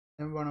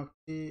M1 of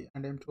t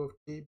and M2 of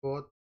t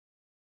both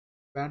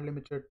band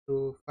limited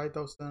to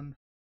 5000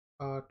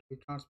 are to be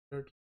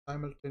transmitted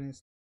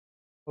simultaneously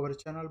over a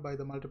channel by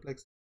the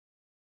multiplex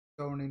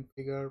shown in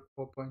figure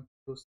 4.2.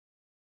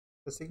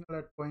 The signal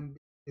at point B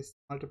is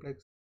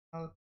multiplex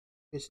signal,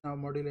 which now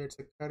modulates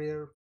a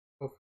carrier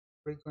of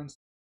frequency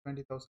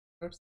 20,000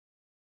 Hz.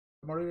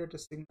 The modulated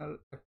signal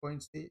at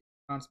point C is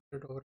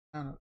transmitted over a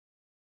channel.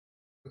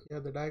 So here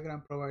the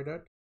diagram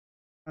provided,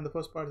 and the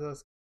first part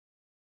is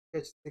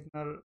sketch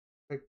signal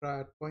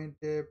spectra at point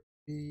A,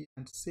 B,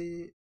 and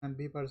C, and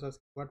B part is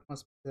what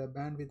must be the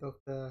bandwidth of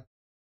the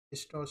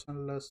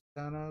distortionless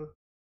channel,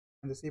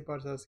 and the C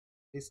part is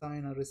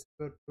design a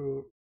receiver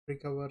to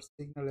recover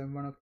signal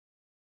M1 of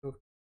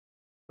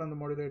from the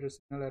modulated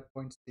signal at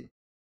point C.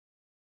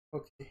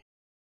 Okay,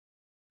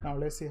 now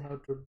let's see how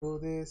to do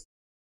this.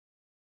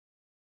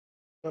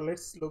 So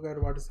let's look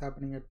at what is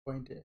happening at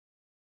point A.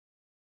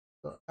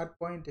 So at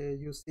point A,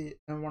 you see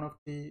M1 of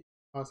t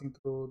passing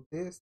through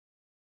this,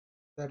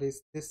 that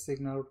is this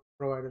signal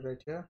provided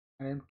right here,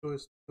 and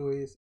M2 t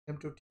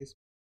is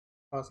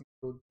passing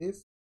through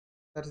this,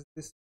 that is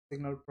this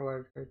signal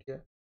provided right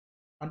here.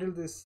 Until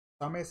this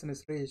summation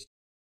is reached,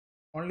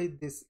 only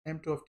this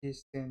M2 of t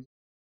is changed.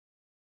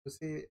 You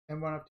see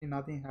M1 of t,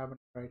 nothing happened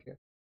right here.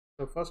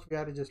 So first we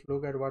have to just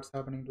look at what's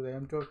happening to the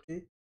M2 of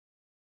t,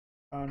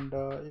 and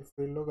if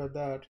we look at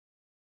that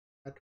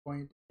at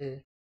point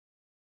A,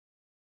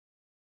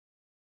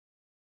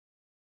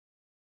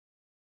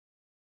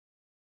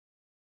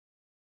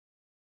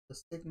 the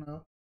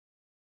signal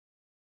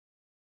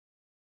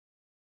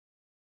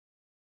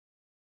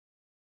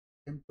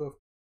M2 of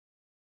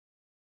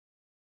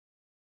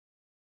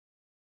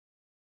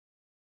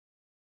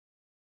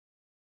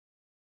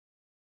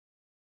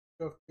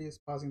t is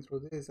passing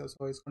through this, so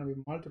it's going to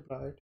be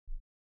multiplied.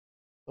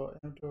 So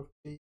M2 of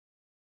t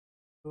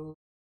 2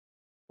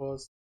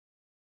 was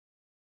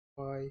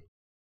 5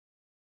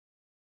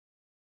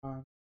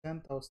 times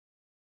 10,000,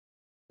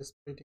 just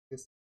splitting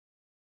this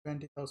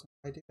 20,000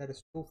 IT, that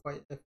is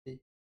 25 FT,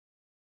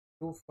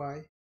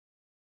 25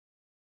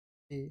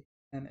 T,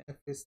 and F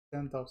is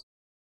 10,000.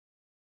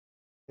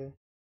 Okay,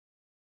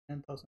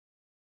 10,000.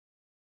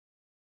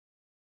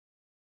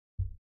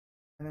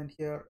 And then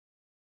here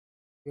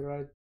we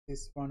write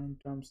this one in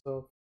terms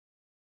of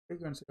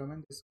frequency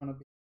domain. This is going to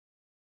be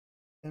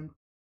M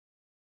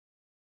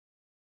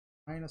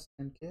minus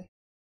 10k,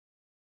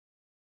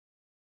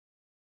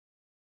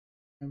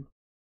 M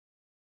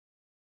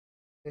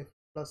F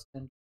plus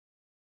 10k.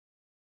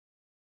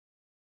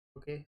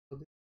 Okay, so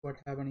this is what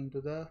happening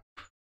to the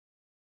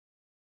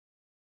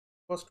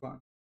first one.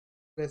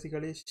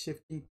 Basically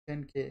shifting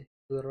 10k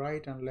to the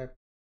right and left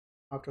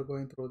after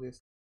going through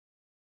this.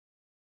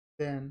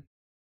 Then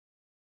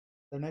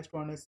the next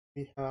one is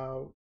we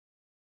have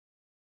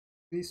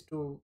these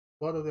two,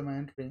 both of them are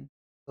entering.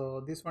 So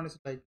this one is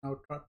like now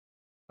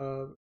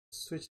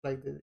switch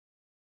like this.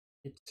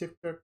 It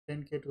shifted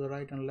 10k to the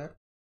right and left,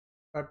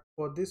 but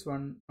for this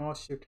one no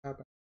shift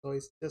happened, so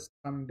it's just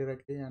coming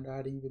directly and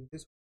adding with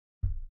this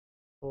one.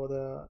 So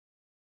the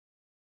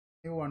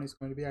new one is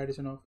going to be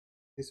addition of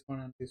this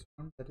one and this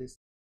one, that is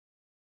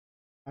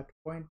at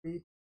point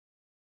B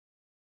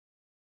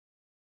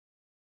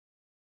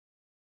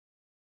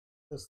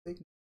the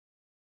signal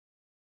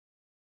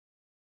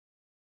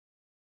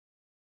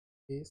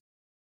is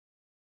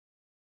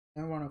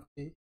M1 of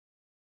t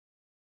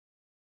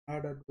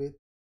added with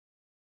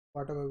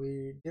whatever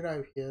we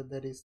derive here,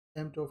 that is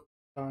M2 of t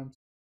times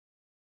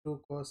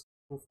 2 cos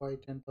 2 phi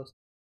 10,000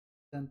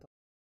 10,000.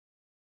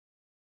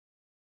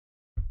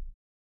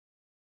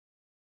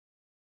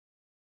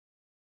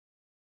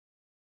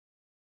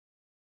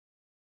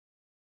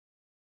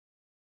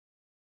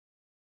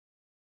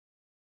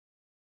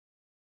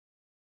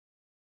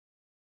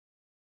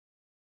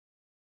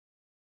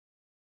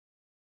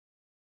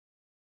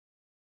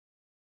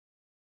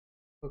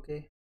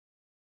 Okay,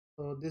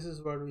 so this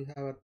is what we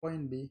have at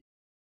point B.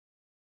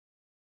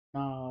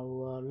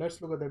 Now let's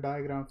look at the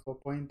diagram for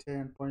point A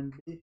and point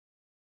B.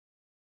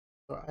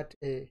 So at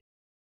A,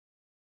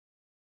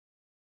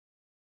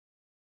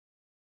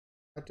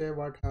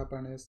 what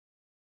happened is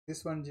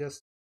this one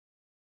just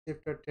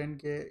shifted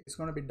 10k. It's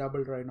going to be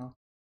doubled right now.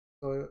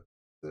 So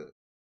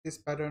this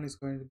pattern is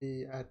going to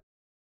be at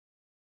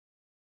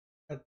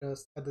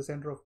the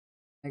center of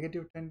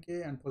negative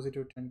 10k and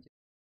positive 10k.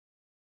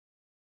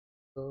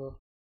 So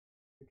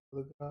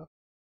for the graph,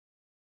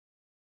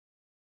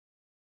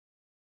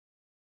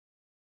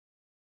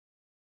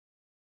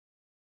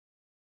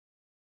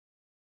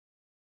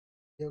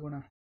 you're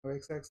gonna have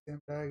exact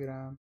same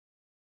diagram.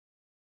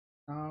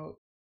 Now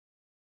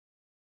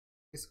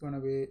it's gonna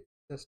be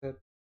just at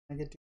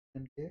negative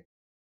 10k,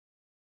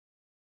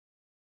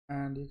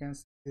 and you can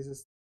see this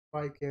is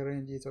 5k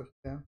range each of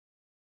them.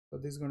 So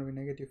this is going to be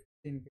negative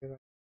 15k, right?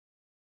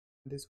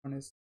 This one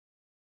is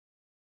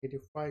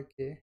negative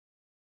 5k,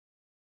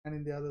 and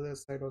in the other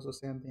side also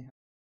same thing.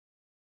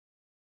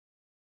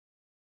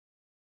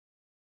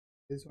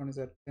 This one is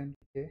at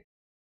 10k,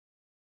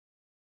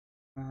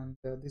 and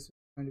this is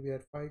going to be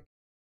at 5,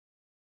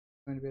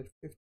 going to be at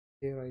 50.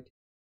 k right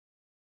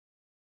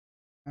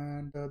here.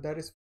 And that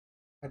is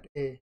at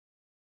A.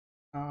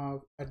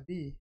 Now at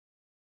B,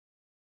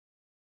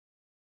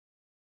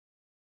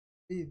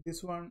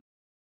 this one,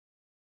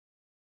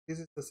 this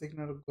is the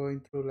signal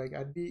going through. Like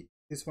at B,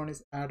 this one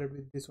is added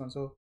with this one.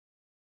 So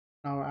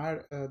now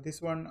add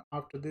this one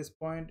after this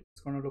point,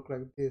 it's going to look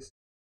like this.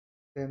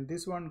 Then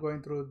this one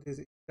going through this,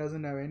 it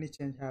doesn't have any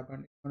change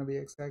happen. It's going to be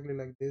exactly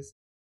like this,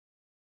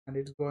 and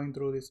it's going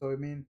through this. So I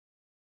mean,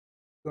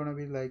 it's going to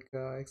be like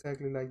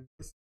exactly like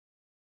this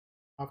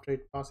after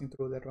it passing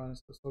through that one.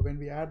 So when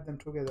we add them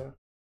together,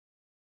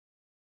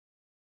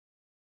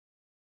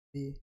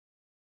 we're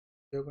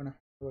going to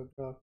have a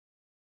graph.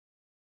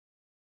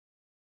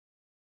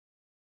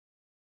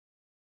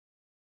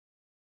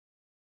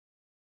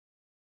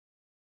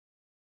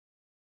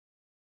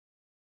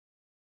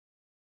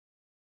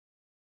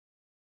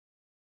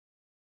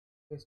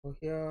 Okay, so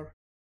here,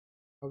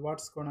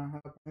 what's going to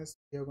happen is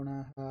we're going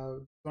to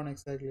have one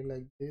exactly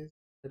like this.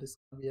 That is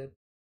going to be at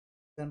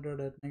centered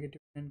at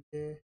negative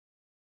 10k.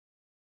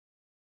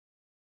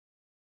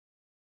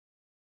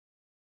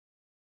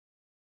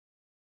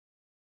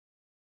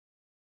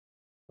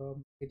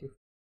 Negative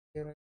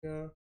k right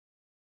here,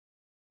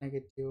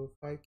 negative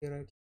 5k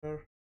right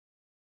here,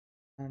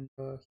 and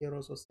here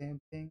also same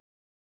thing,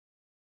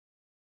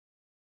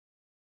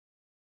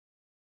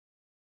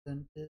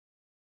 10k,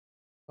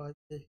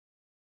 5k,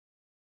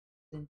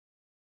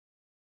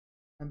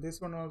 and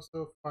this one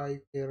also 5k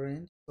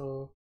range.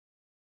 So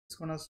it's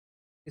gonna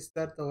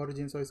start the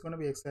origin, so it's gonna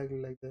be exactly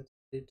like that.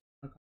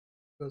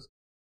 Because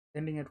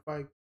ending at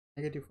 5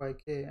 negative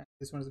 5k, and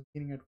this one is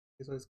beginning at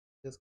 5k, so it's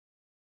just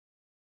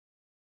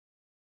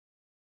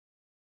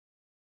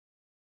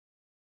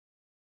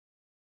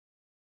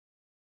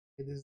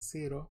this is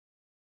 0,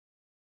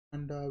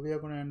 and we are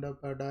gonna end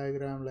up a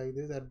diagram like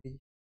this at B.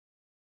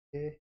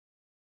 Okay,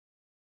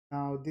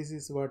 now this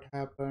is what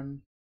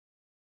happened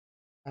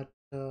at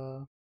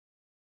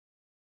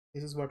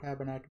this is what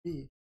happened at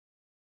B.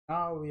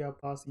 Now we are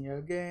passing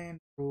again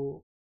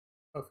through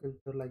a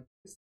filter like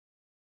this.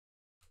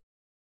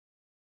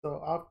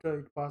 So after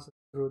it passes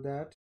through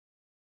that,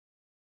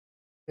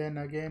 then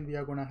again we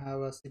are going to have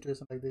a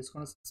situation like this. It's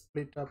going to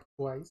split up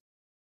twice.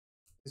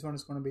 This one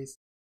is going to be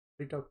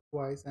split up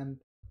twice, and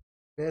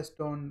based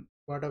on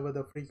whatever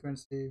the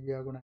frequency we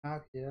are going to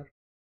have here,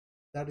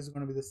 that is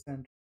going to be the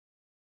center.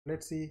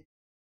 Let's see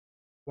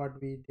what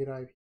we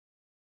derive.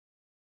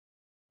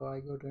 So I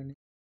go to any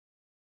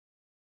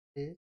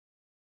case.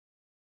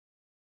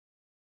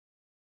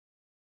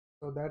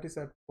 So that is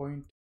at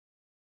point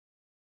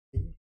B.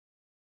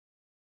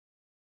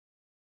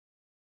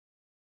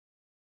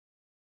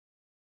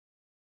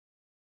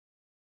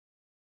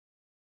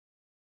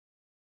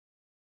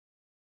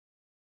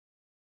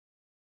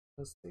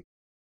 The 6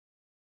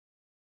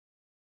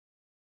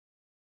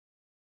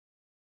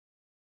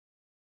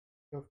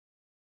 of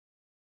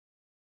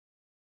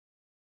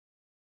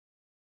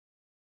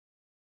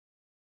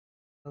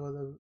whatever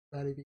the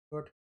value we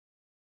got,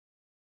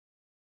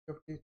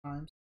 50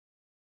 times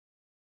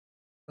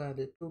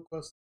value 2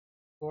 cos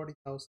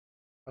 40,000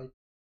 by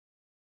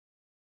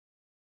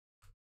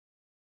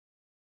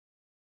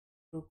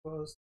 2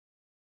 cos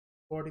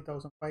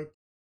 40,000 by,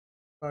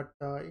 but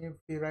if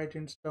we write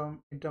in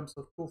terms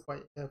of 2 phi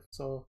f,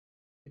 so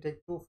we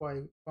take 2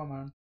 phi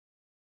common,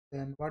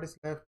 then what is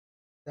left,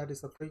 that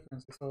is the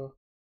frequency. So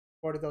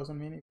 40,000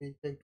 mean if we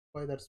take 2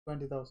 phi, that's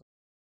 20,000.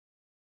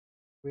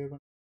 We're going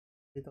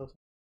to 20,000.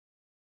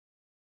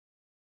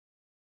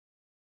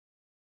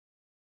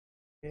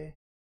 Okay,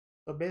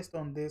 so based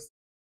on this,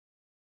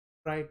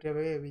 right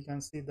away we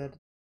can see that it's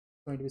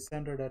going to be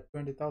centered at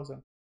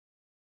 20,000.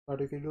 But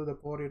if you do the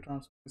Fourier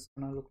transform, it's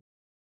going to look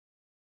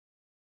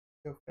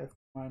like f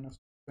minus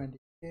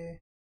 20k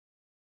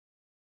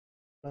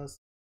plus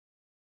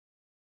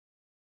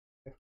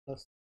f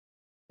plus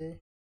k.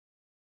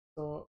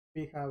 So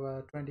we have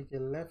a 20k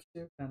left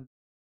shift and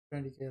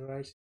 20k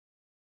right shift.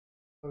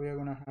 So we are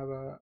going to have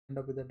a end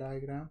up with a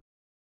diagram.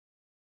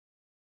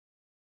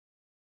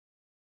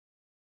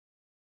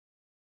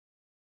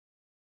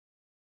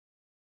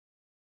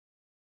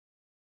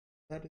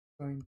 That is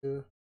going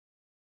to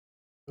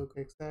look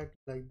exactly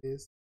like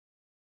this.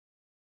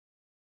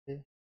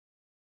 Okay,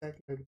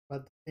 exactly.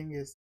 But the thing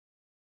is,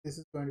 this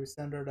is going to be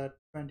centered at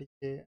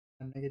 20k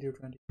and negative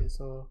 20k.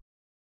 So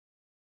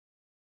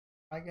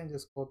I can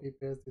just copy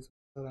paste this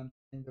and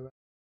change the value.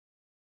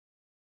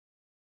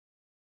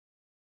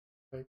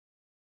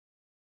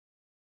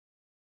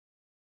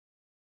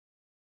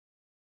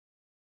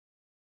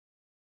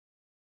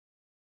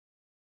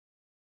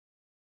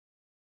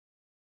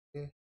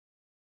 Okay,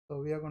 so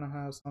we are going to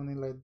have something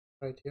like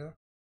right here,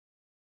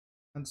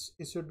 and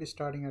it should be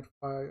starting at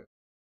 5.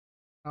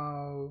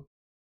 Now,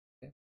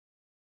 okay,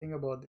 think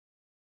about this.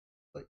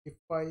 So if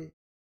I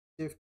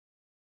shift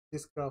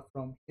this graph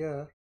from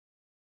here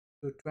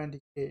to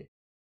 20k,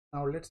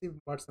 now let's see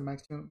what's the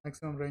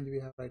maximum range we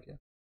have right here.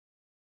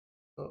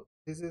 So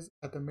this is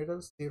at the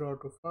middle, 0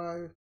 to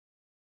 5,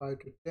 5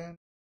 to 10.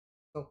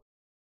 So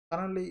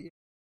currently it's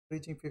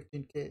reaching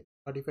 15k,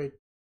 but if I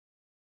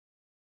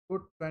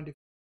put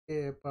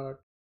 20k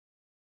apart,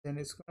 then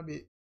it's gonna be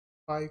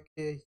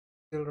 5k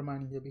still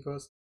remaining here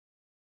because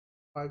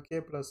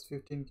 5k plus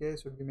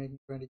 15k should be making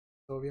 20.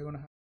 So we are gonna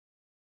have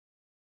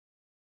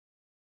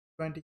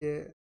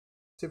 20k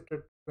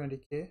shifted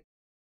 20k,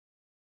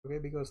 okay,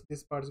 because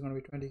this part is gonna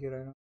be 20k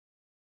right now,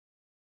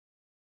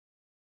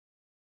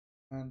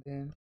 and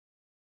then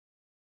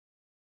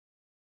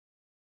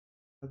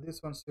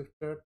this one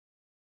shifted,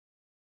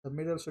 the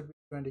middle should be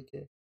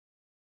 20k.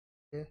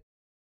 Okay,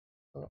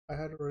 so I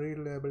had to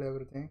relabel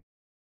everything.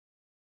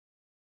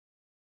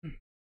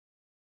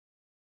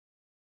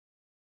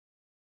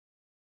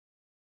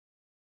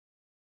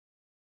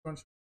 This one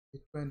should be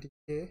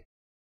 20k,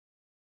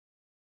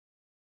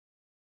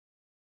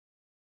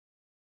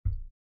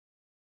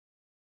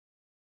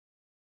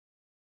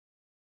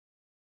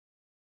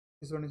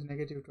 this one is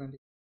negative 20,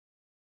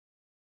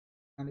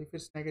 and if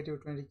it's negative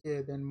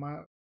 20k, then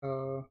my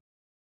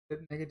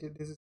negative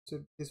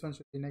this one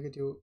should be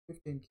negative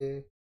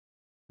 15k,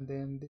 and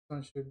then this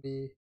one should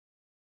be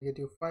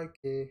negative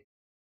 5k,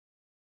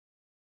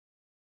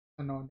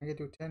 no,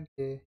 negative 10k,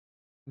 and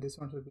this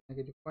one should be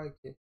negative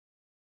 5k,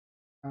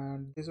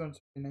 and this one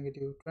should be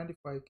negative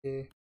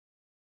 25k,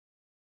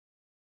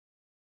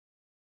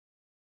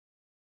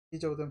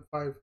 each of them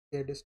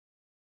 5k distance.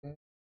 Okay?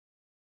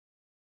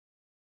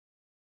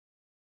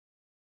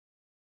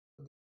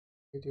 So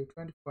negative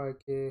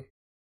 25k,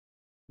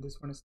 this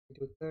one is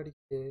negative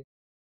 30k,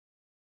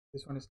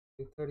 this one is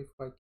negative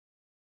 35k,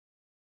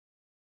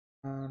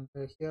 and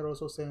here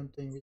also same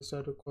thing, we just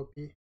have to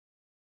copy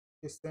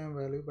this same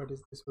value, but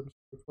this one should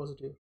be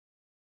positive.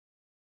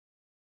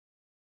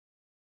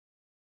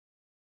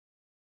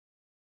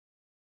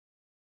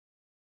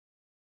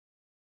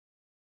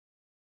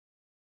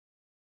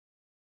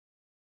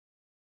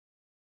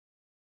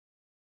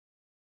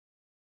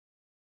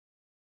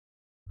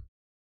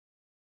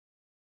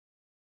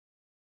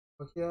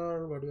 So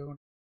here what you are going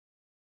to,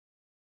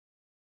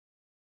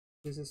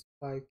 this is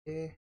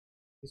 5k,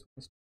 this one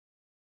is,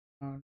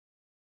 and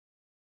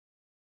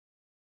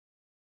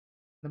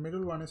the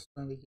middle one is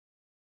 20k,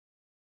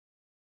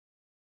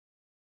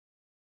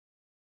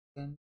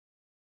 10,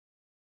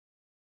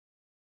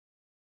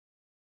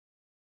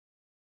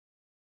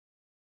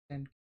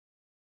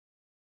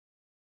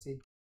 see.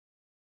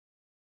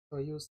 So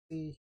you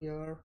see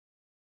here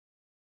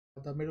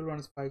the middle one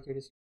is 5k,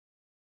 this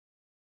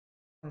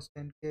one is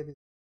 10k, this is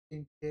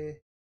 15k,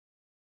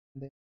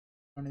 and then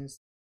one is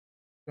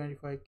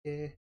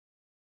 25k,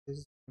 this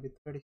is going to be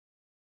 30,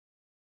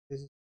 this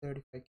is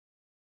 35k.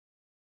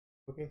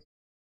 Okay,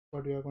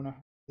 what we are gonna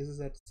have, this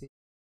is at C,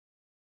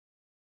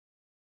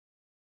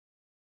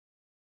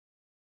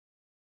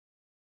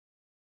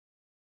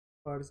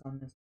 part is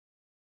unnecessary.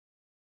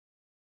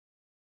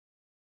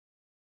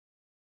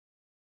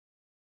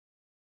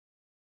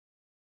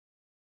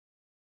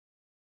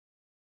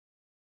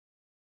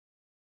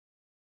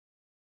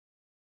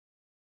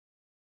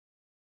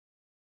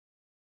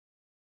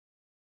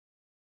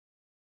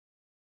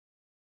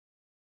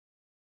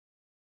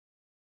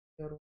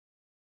 Here,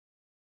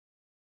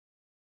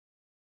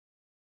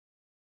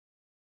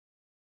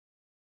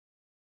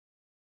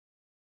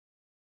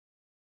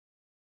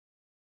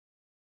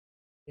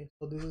 okay,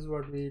 so this is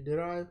what we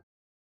derive,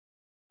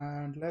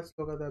 and let's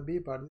look at the B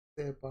part. This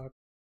is A part.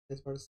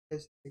 This part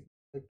is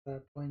like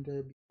that point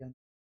A, B, and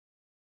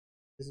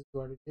this is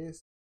what it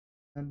is.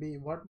 And B,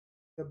 what is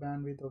the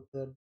bandwidth of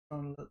the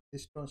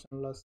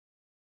distortionless?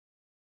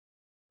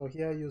 So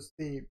here you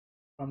see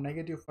from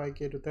negative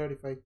 5k to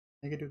 35,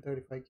 negative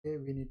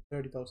 35k, we need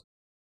 30,000.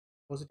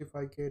 Positive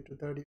 5k to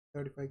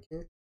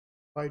 35k,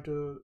 5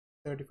 to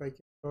 35k,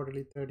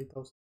 totally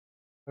 30,000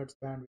 hertz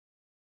bandwidth.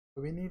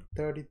 So we need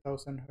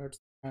 30,000 hertz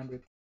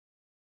bandwidth.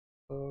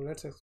 So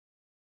let's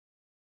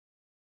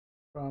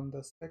from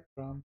the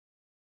spectrum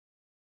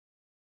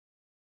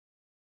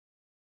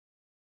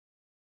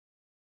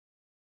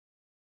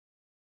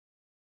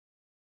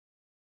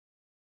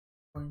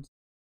points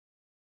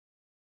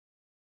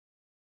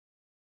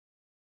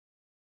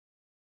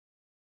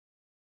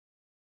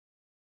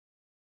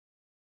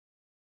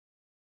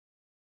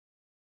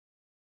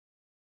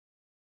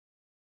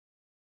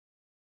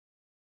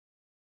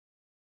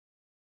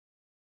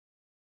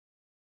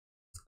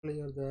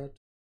clear that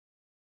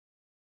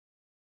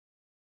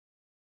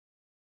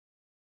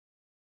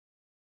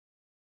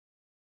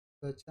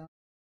the channel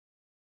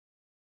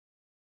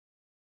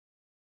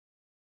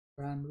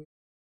bandwidth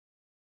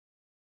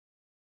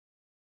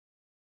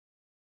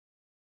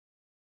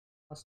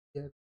must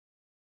get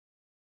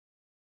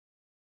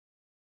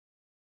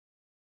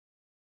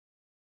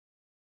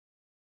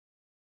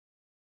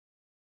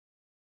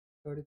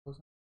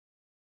 30,000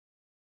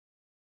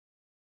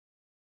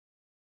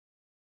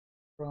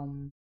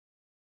 from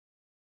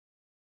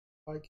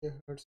 5k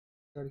hertz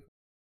 35.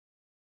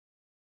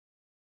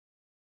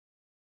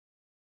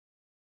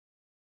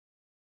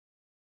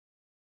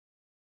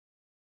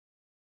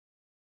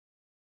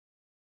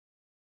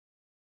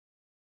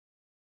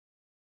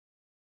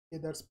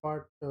 Okay, that's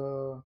part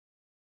and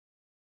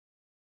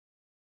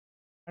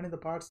in the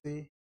part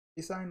C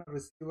Design a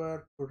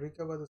receiver to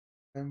recover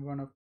the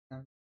M1 of T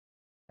and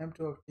M2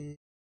 of T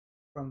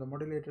from the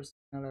modulated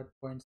signal at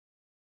points.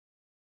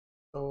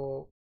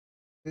 So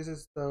this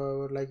is the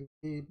like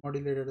we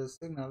modulated a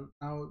signal.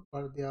 Now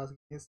what they asking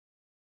is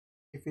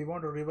if we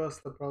want to reverse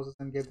the process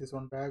and get this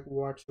one back,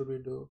 what should we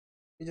do?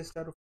 We just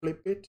have to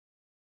flip it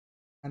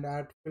and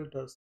add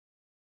filters.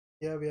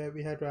 Here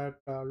we had to add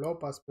a low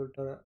pass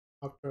filter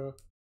after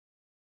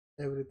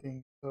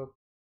everything. So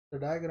the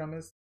diagram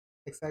is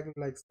exactly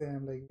like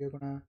same. Like we're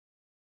gonna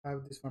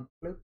have this one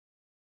flip,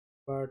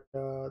 but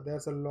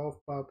there's a low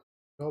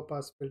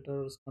pass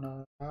filter is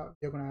gonna have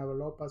we're gonna have a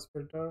low pass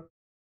filter,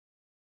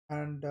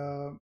 and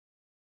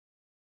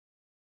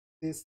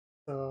this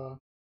uh,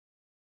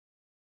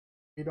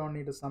 we don't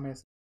need a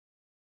summation.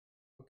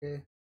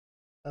 Okay,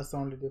 that's the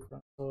only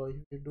difference. So if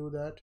we do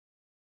that,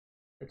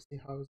 let's see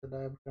how is the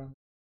diagram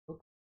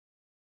look.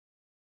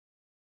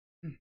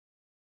 Hmm.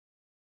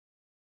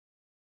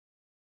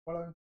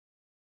 Following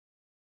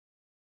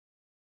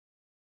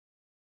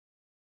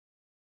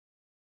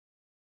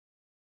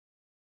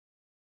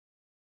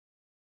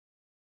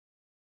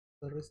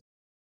the risk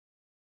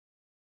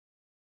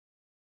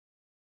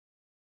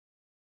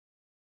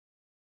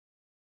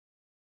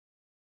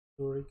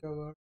to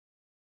recover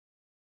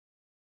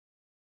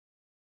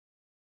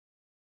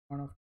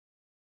one of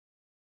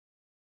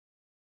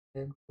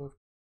them from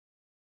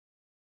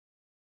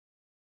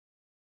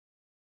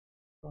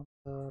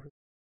the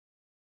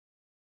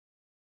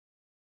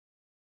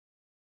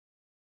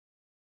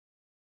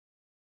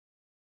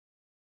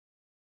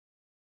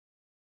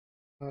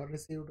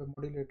received a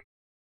modulator.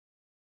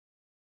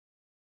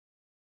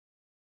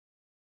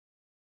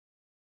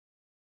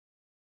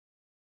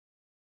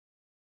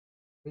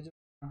 We just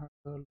have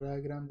the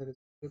diagram that is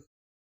flipped.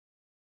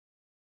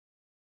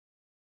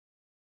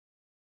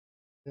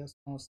 There's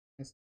no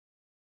summation.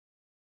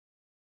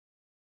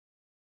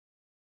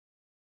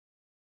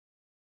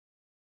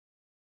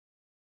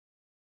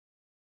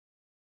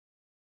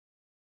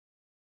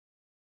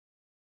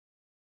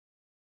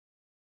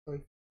 So if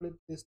you flip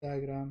this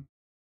diagram,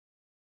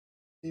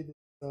 see this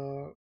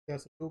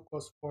there's a 2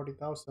 cost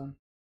 40,000,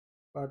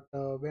 but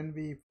when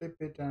we flip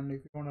it and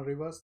if you want to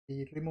reverse,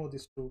 we remove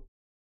this 2.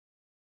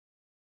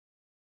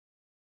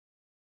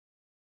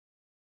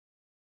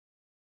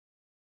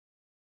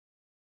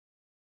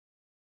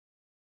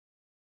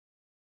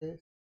 Okay,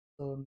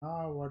 so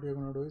now what we're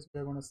going to do is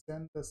we're going to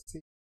send the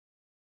C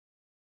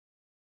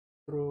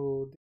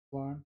through this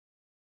one,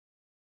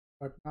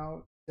 but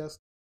now just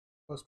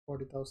cost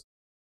 40,000,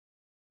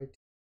 right?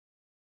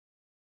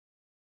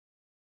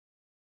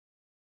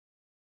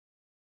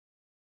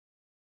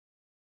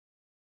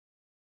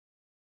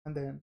 And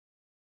then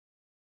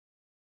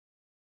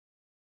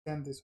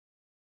send this.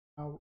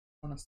 Now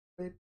we're going to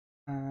split,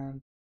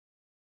 and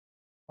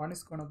one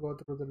is going to go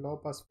through the low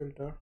pass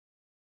filter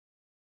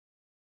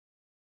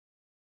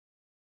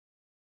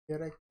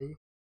directly,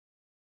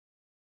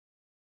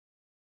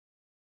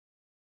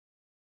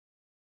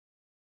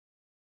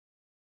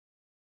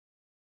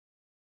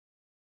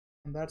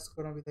 and that's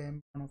going to be the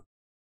M1 of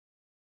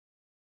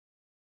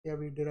here.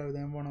 We derive the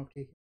M1 of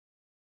T.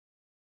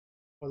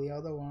 For the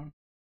other one,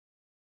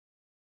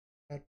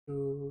 had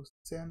to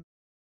send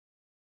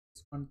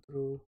this one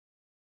through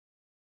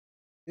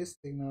this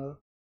signal.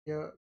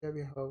 Here we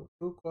have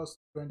 2 cost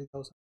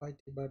 20,000 pi t,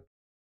 but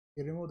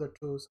we remove the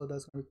 2, so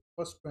that's going to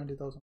cost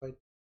 20,000 pi t.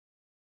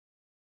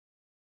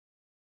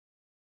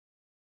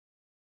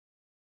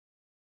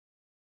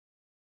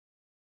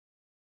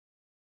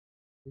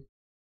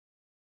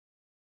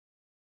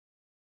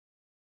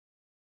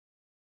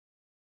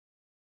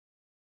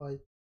 Pi.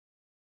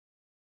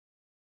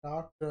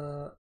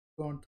 After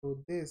going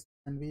through this,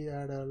 and we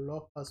add a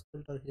low pass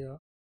filter here,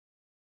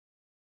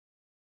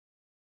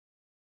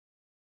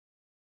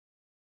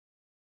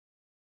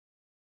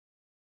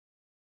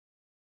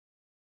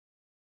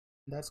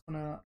 that's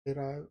gonna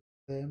derive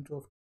the M2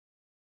 of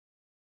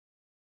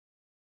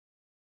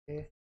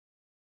K.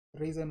 The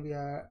reason we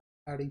are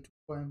adding 2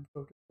 M2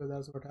 because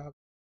that's what happened.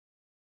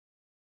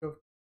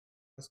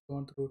 Has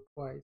gone through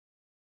twice.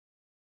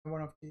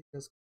 M1 of T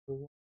has gone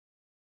through.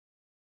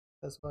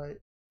 That's why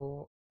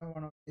for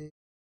M1 of T,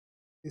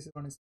 this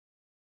one is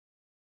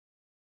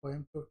for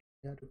M2 of T,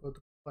 we have to go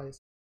through twice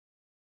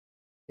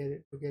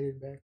to get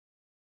it back.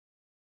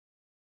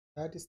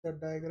 That is the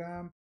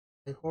diagram.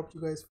 I hope you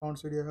guys found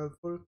this video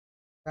helpful.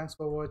 Thanks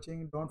for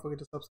watching. Don't forget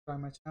to subscribe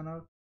my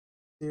channel.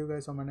 See you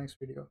guys on my next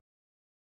video.